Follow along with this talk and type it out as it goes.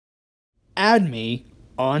add me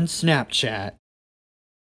on Snapchat.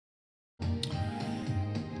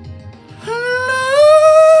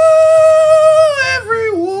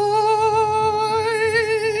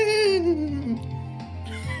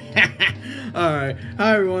 Alright,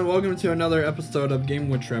 hi everyone, welcome to another episode of Game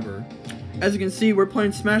with Trevor. As you can see, we're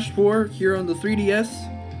playing Smash 4 here on the 3DS.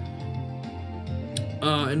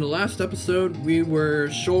 In the last episode, we were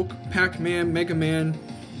Shulk, Pac-Man, Mega Man,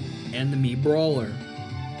 and the Mii Brawler.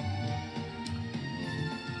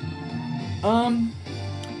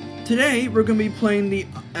 Today we're gonna be playing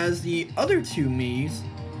as the other two Miis,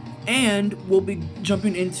 and we'll be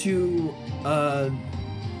jumping into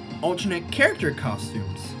alternate character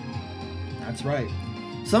costumes. That's right.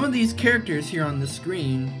 Some of these characters here on the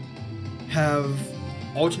screen have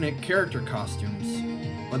alternate character costumes,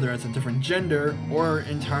 whether it's a different gender or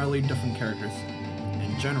entirely different characters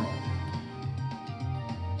in general.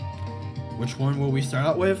 Which one will we start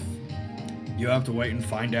out with? You have to wait and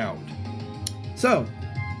find out. So,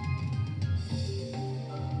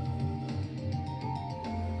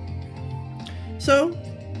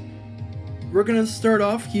 we're gonna start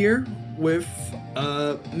off here with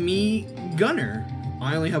Mii Gunner.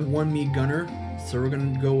 I only have one Mii Gunner, so we're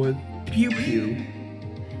gonna go with Pew Pew.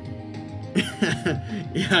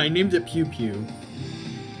 Yeah, I named it Pew Pew.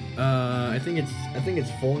 I think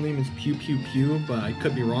its full name is Pew Pew Pew, but I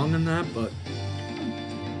could be wrong on that. But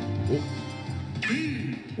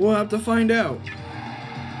we'll have to find out.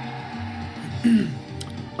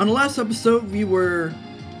 On the last episode, we were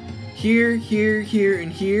here,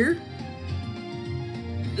 and here.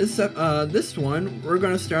 This one, we're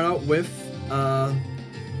gonna start out with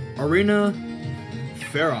Arena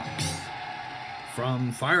Ferox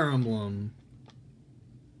from Fire Emblem.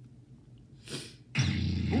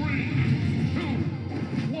 3, 2,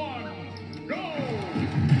 1, go!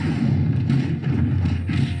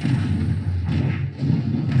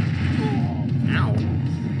 Ow.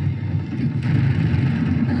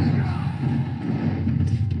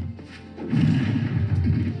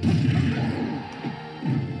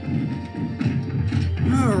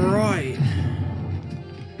 Alright.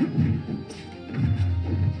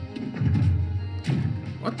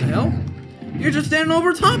 What the hell? You're just standing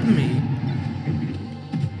over top of me!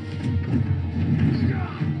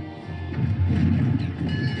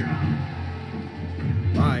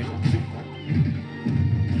 Bye.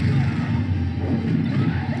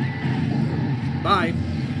 Bye.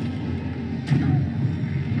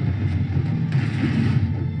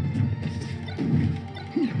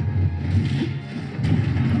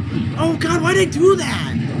 Oh god, why'd I do that?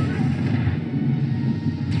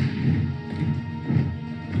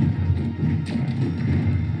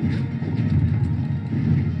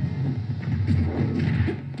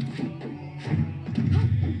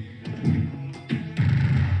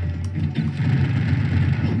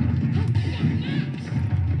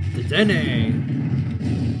 Dene.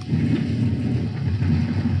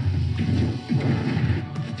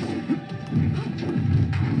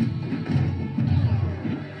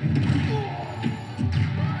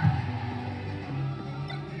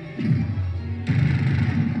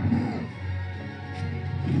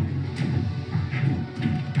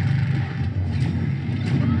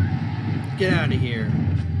 Get out of here.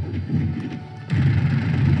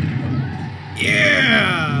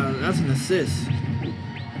 Yeah! That's an assist.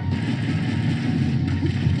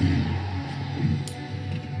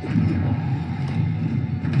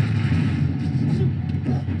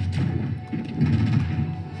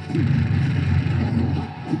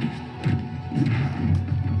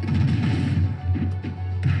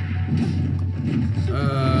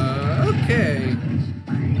 Okay.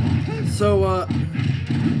 So, ow.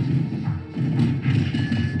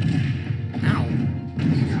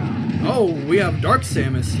 Oh, we have Dark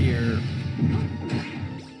Samus here.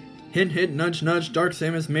 Hint, hint, nudge, nudge. Dark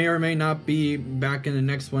Samus may or may not be back in the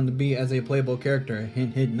next one to be as a playable character.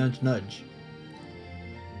 Hint, hint, nudge, nudge.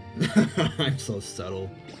 I'm so subtle.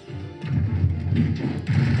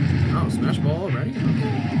 Oh, Smash Ball already?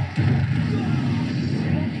 Okay.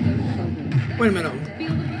 Wait a minute.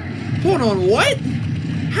 Hold on, what?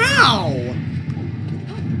 How?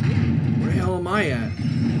 Where the hell am I at?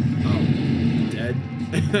 Oh, dead.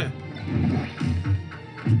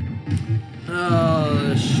 Oh,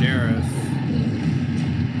 the sheriff.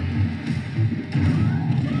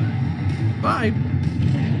 Bye.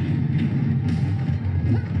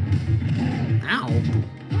 Ow.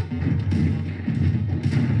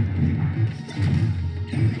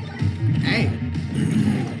 Hey.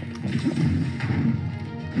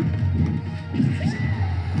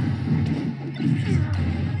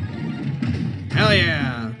 Hell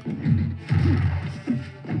yeah.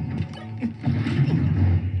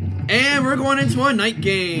 And we're going into a night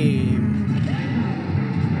game.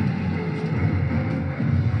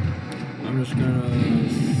 I'm just gonna...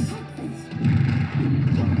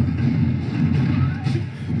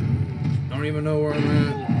 I don't even know where I'm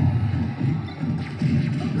at.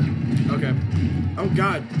 Okay. Oh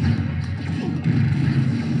god.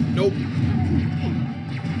 Nope.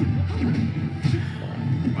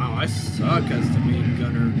 Wow, I suck as the main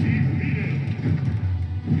gunner.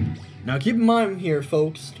 Now keep in mind here,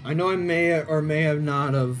 folks, I know I may or may have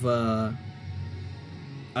not have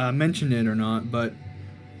mentioned it or not, but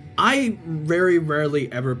I very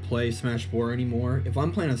rarely ever play Smash 4 anymore. If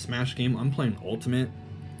I'm playing a Smash game, I'm playing Ultimate,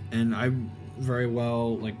 and I very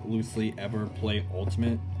well, like, loosely ever play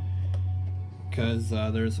Ultimate, because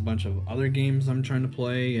there's a bunch of other games I'm trying to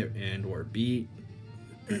play and or beat.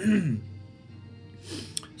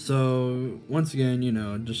 So, once again, you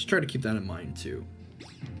know, just try to keep that in mind, too.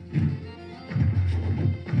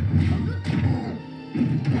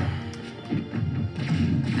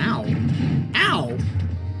 Ow! Ow!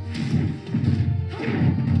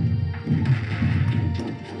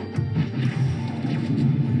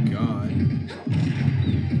 God.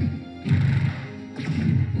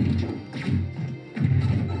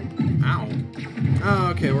 Ow. Oh,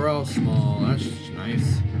 okay, we're all small. That's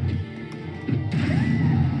nice.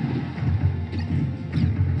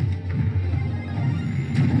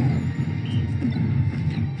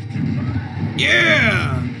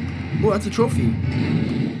 Yeah! Oh, that's a trophy.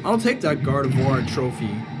 I'll take that God of War trophy.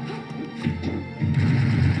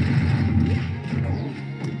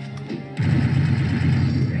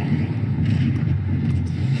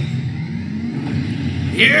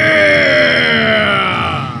 Yeah!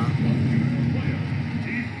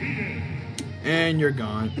 And you're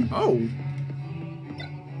gone. Oh.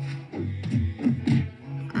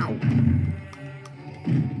 Ow.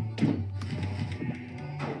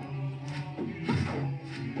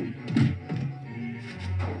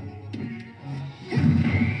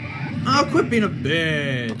 Oh, quit being a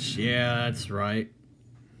bitch. Yeah, that's right.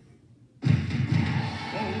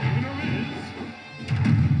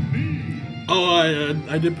 Oh,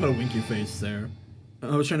 I did put a winky face there.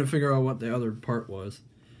 I was trying to figure out what the other part was.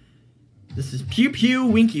 This is Pew Pew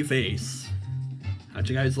Winky Face. How'd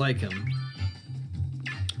you guys like him?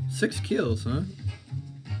 6 kills, huh?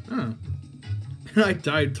 Oh. I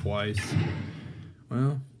died twice.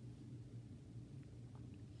 Well.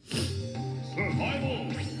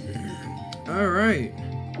 Alright.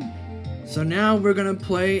 So now we're gonna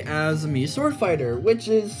play as a Mii Sword Fighter, which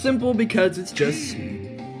is simple because it's just...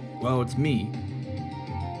 well, it's me.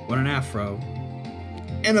 With an afro.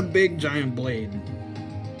 And a big giant blade.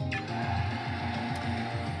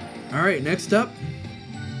 Alright, next up.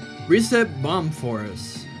 Reset Bomb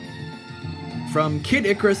Force. From Kid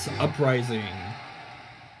Icarus Uprising.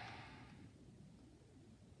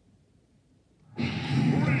 3,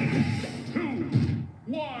 2,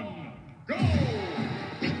 1, go!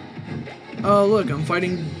 Oh, look, I'm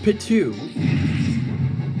fighting Pit 2.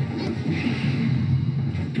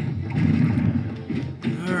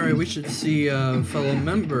 Alright, we should see a fellow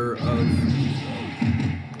member of...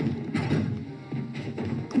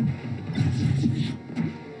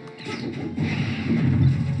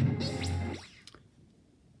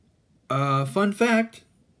 fun fact.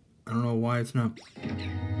 I don't know why it's not...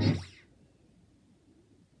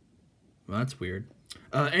 well, that's weird.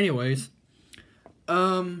 Anyways.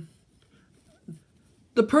 The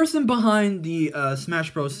person behind the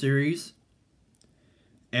Smash Bros. Series,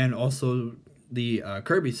 and also the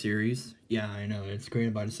Kirby series, yeah, I know, it's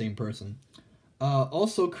created by the same person,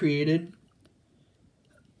 also created,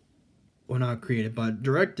 well, not created, but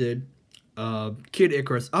directed Kid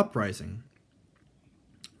Icarus Uprising.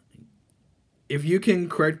 If you can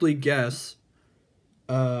correctly guess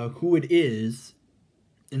who it is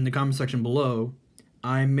in the comment section below,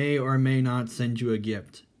 I may or may not send you a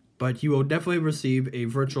gift, but you will definitely receive a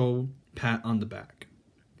virtual pat on the back.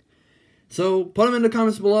 So put them in the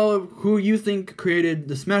comments below who you think created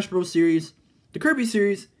the Smash Bros. Series, the Kirby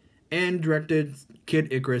series, and directed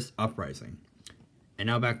Kid Icarus Uprising. And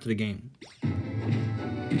now back to the game.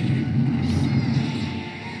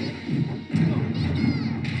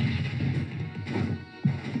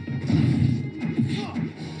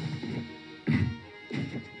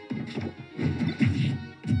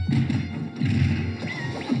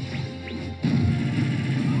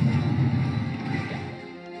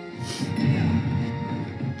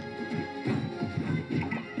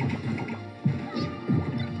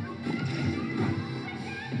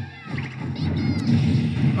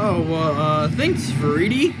 Oh, well, thanks,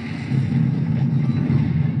 Faridi.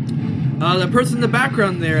 The person in the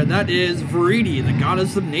background there, that is Veridi, the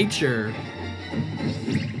goddess of nature.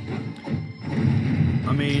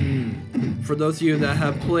 I mean, for those of you that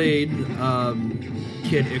have played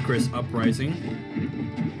Kid Icarus Uprising,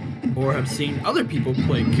 or have seen other people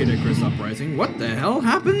play Kid Icarus Uprising, what the hell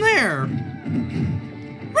happened there?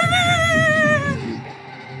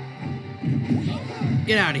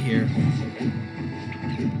 Get out of here.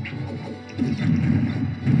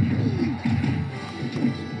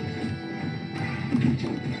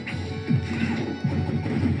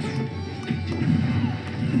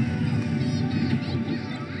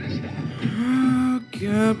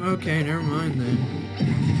 Okay, never mind then.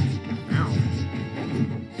 Ow.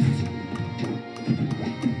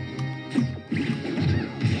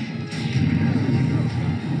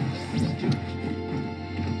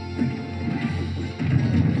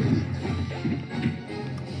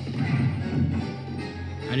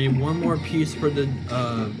 I need one more piece for the,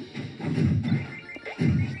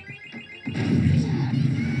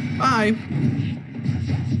 Bye!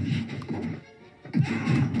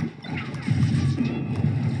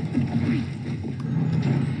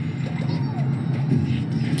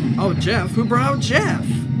 Oh, Jeff? Who brought out Jeff?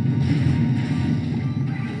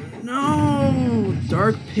 No!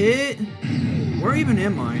 Dark Pit? Where even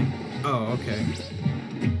am I? Oh, okay.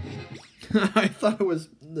 I thought it was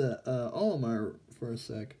the Olimar for a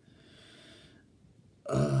sec.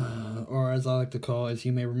 Or as I like to call, as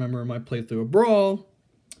you may remember in my playthrough of Brawl,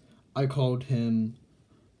 I called him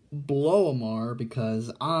Blowamar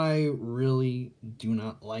because I really do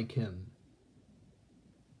not like him.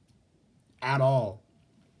 At all.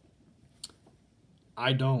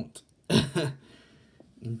 I don't.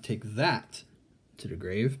 Take that to the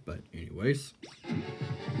grave, but anyways.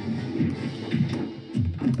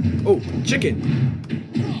 Oh, chicken!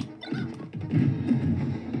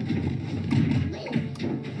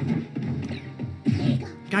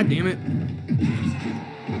 God damn it.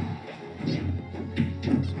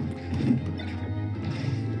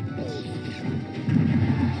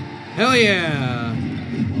 Hell yeah!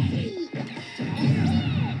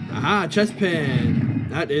 Aha, chest pin.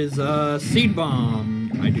 That is a seed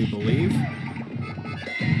bomb, I do believe.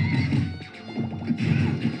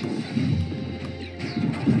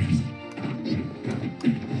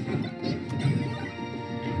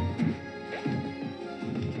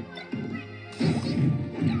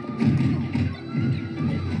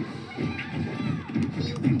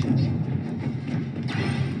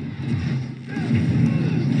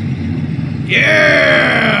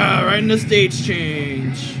 Yeah! Right in the stage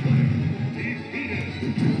change.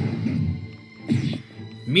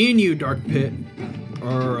 Me and you, Dark Pit.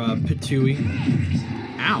 Or, Pitui.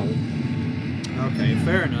 Ow. Okay,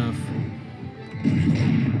 fair enough.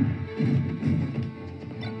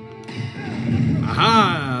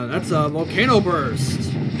 Aha! That's a volcano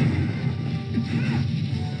burst.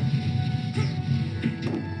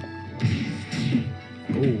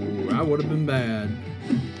 Oh, that would have been bad.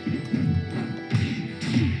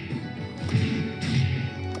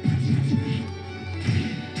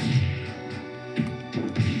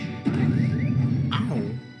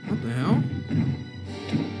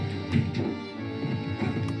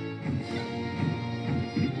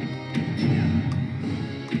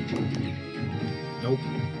 Nope.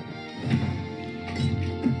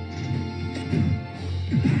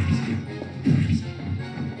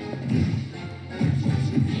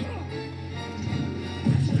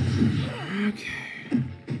 Okay.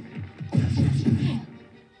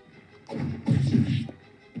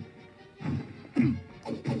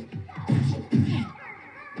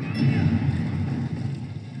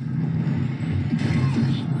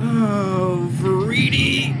 Oh,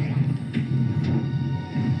 Veridi.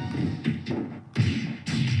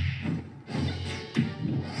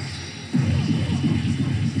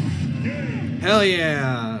 Hell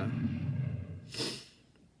yeah!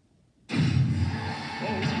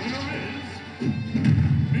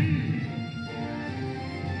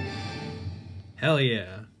 Hell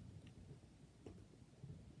yeah.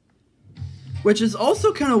 Which is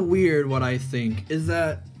also kind of weird, what I think, is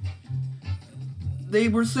that they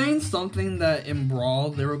were saying something that in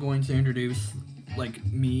Brawl they were going to introduce, like,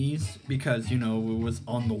 Mii's, because, you know, it was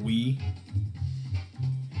on the Wii.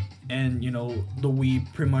 And, you know, the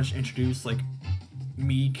Wii pretty much introduced, like,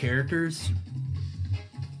 Mii characters.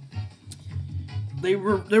 They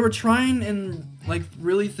were trying and, like,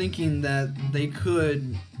 really thinking that they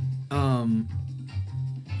could,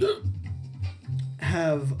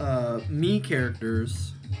 have, Mii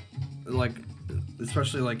characters, like,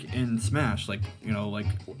 especially, like, in Smash, like, you know, like,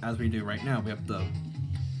 as we do right now, we have the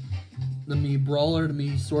Mii Brawler, the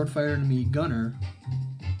Mii Sword Fighter, and the Mii Gunner.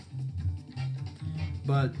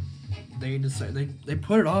 but they decided they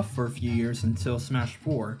put it off for a few years until Smash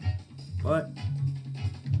 4. But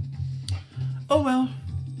oh well.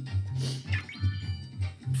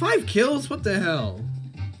 5 kills? What the hell?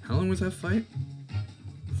 How long was that fight?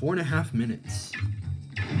 4.5 minutes.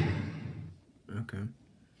 Okay.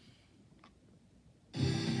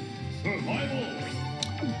 Survival.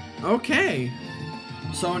 Okay.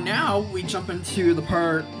 So now we jump into the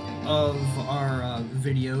part of our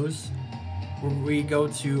videos where we go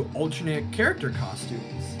to alternate character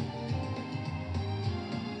costumes.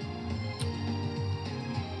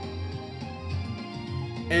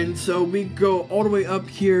 And so we go all the way up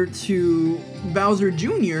here to Bowser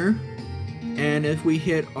Jr. And if we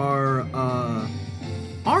hit our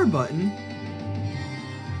R button,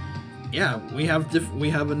 yeah, we have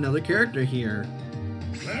another character here.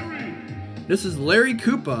 Larry. This is Larry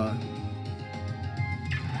Koopa.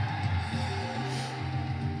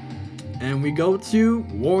 And we go to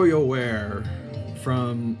WarioWare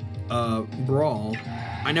from Brawl.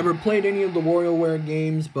 I never played any of the WarioWare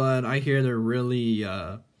games, but I hear they're really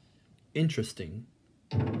interesting.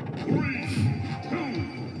 3, 2,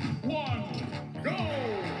 1, go!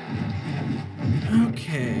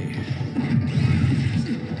 Okay.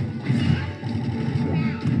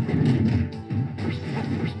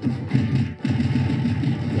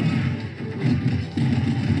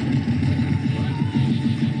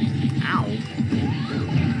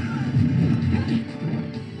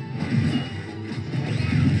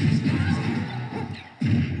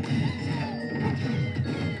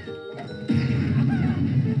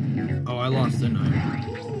 I lost, didn't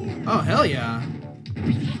I? Oh, hell yeah.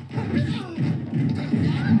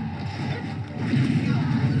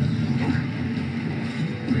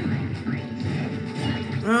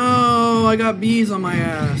 Oh, I got bees on my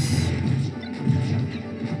ass.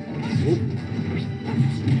 Oop.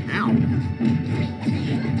 Ow.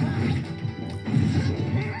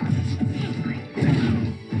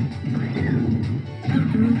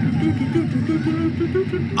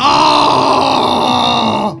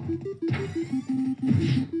 Oh!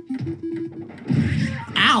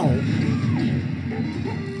 Ow!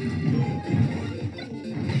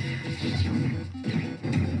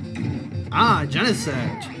 Ah,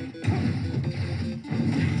 Genesect.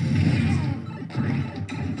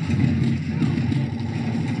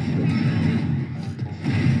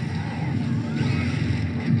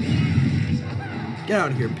 Get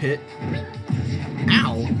out of here, Pit.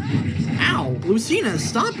 Ow! Ow! Lucina,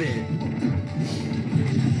 stop it!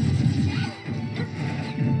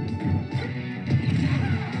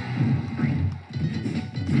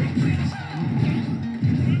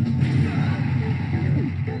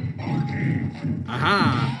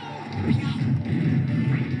 Aha!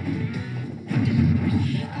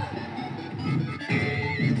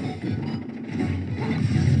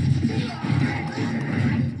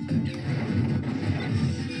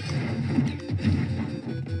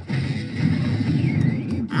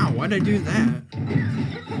 Ow, why'd I do that?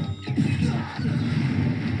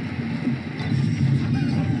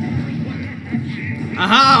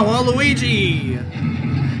 Aha! Waluigi!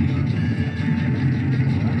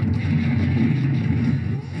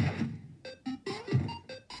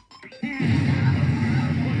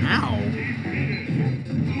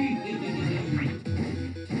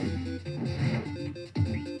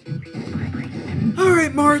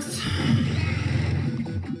 Alright, Marth.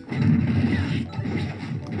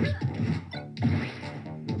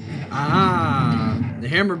 Ah, the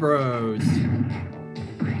Hammer Bros.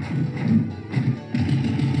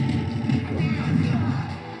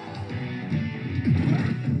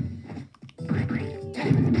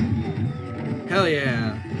 Hell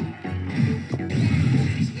yeah.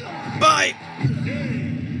 Bye!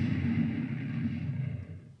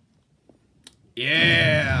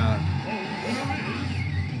 Yeah!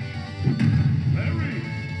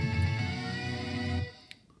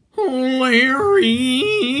 Larry!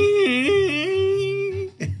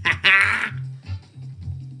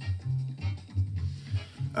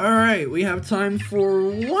 Alright, we have time for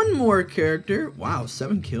one more character. Wow,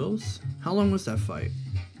 7 kills? How long was that fight?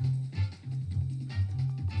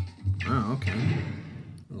 Oh, okay.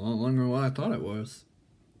 A lot longer than what I thought it was.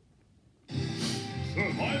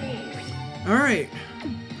 Alright.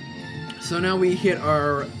 So now we hit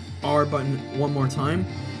our R button one more time.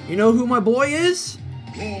 You know who my boy is?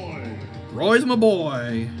 Roy. Roy's my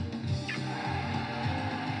boy.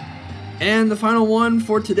 And the final one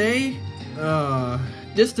for today,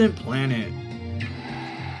 Distant Planet.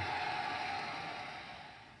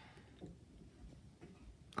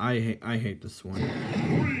 I hate this one.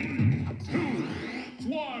 3, 2,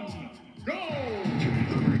 1, go!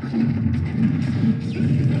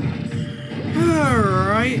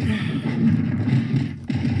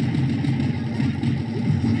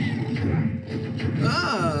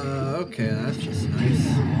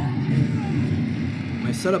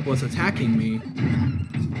 setup was attacking me.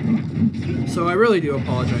 So I really do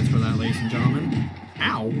apologize for that, ladies and gentlemen.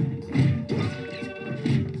 Ow.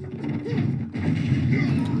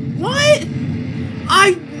 What?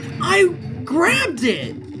 I grabbed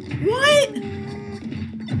it. What?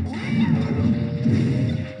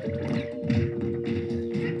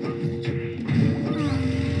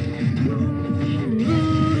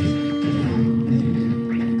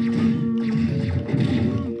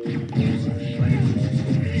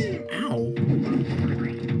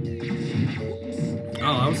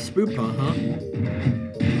 Spoopa, huh?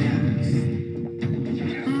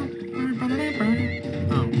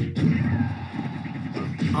 Oh.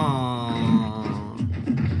 Aww.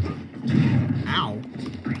 Ow.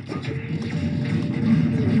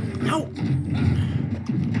 No.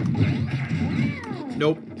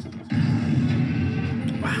 Nope.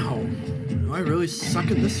 Wow. Do I really suck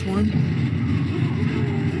at this one?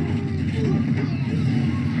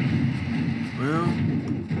 Well.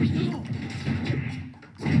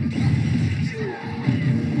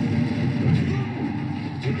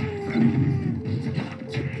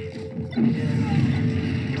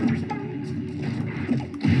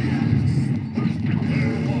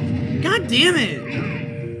 God damn it!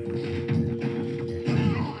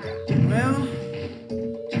 Well...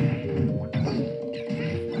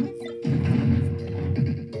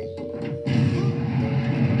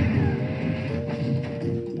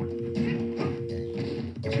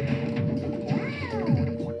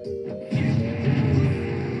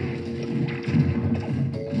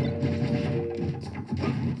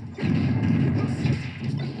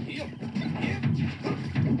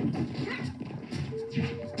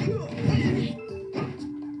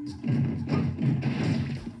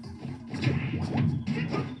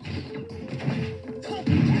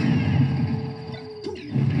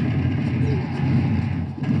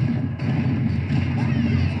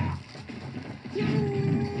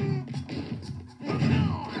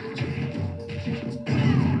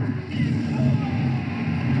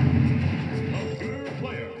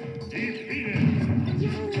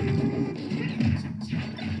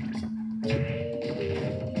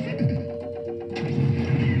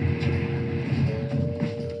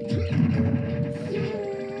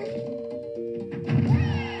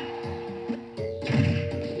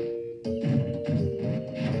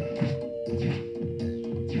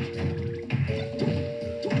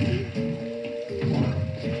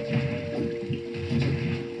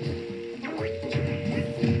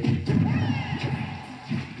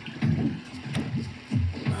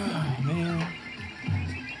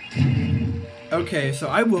 Okay, so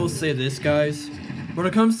I will say this, guys. When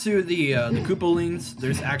it comes to the Koopalings,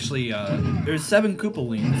 there's actually there's 7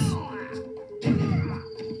 Koopalings.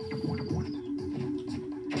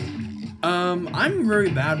 I'm very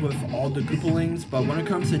bad with all the Koopalings, but when it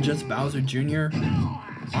comes to just Bowser Jr.,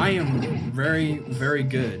 I am very, very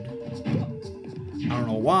good. I don't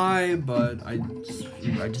know why, but I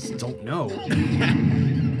just don't know.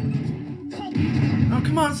 Oh,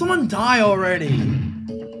 come on, someone die already!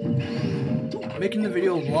 Making the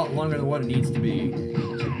video a lot longer than what it needs to be.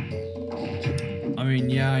 I mean,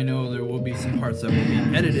 yeah, I know there will be some parts that will be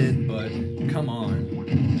edited, but come on.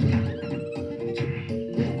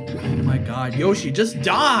 Oh my god, Yoshi, just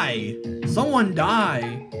die! Someone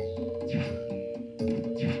die!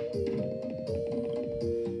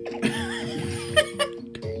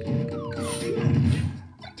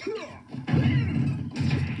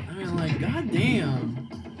 I mean, like, goddamn.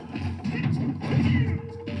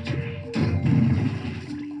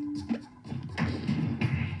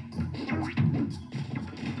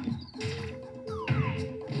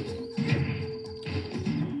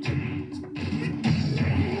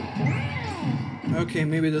 Okay,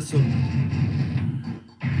 maybe this will...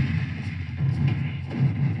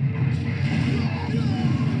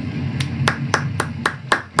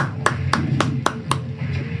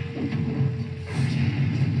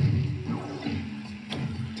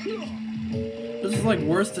 This is like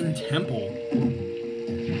worse than Temple.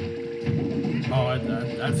 Oh,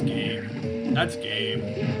 that's game. That's game.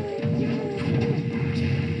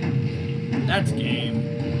 That's game.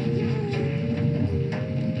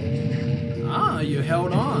 Ah, you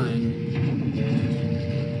held on.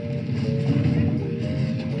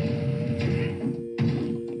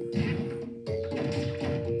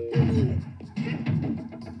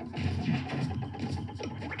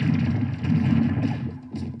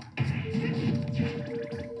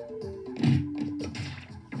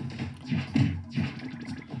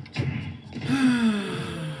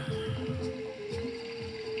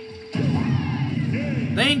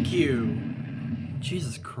 Thank you.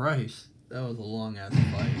 Jesus Christ. That was a long ass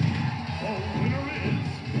fight. The winner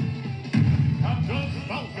is Captain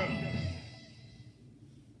Falcon.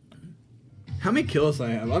 How many kills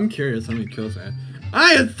I have? I'm curious how many kills I have.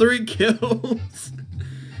 I had 3 kills!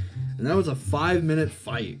 And that was a 5-minute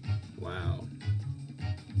fight. Wow.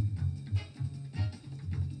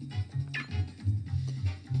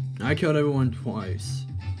 I killed everyone twice.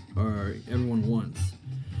 Or everyone once.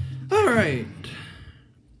 Alright.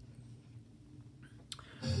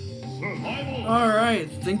 Survival. Alright,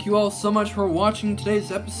 thank you all so much for watching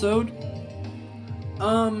today's episode.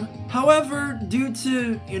 However, due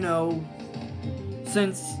to, you know,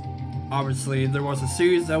 since obviously there was a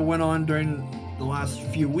series that went on during the last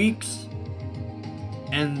few weeks,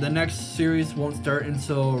 and the next series won't start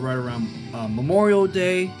until right around Memorial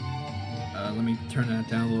Day. Let me turn that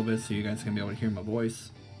down a little bit so you guys can be able to hear my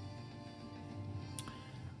voice.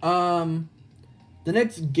 The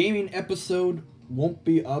next gaming episode won't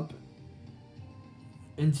be up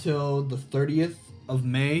until the 30th of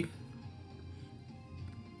May,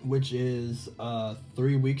 which is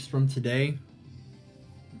 3 weeks from today.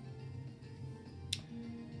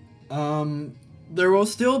 There will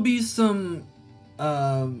still be some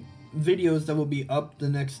videos that will be up the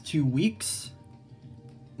next 2 weeks,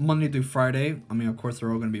 Monday through Friday. I mean, of course,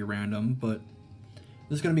 they're all going to be random, but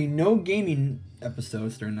there's going to be no gaming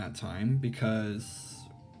episodes during that time because,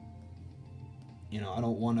 you know, I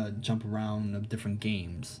don't want to jump around of different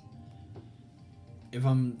games if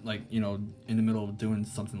I'm, like, you know, in the middle of doing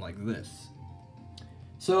something like this.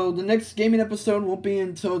 So the next gaming episode won't be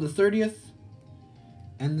until the 30th,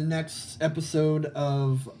 and the next episode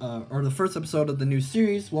of, or the first episode of the new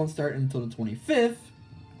series won't start until the 25th.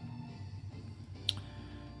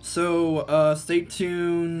 So, stay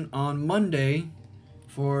tuned on Monday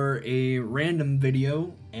for a random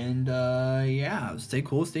video, and, yeah, stay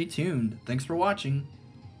cool, stay tuned. Thanks for watching.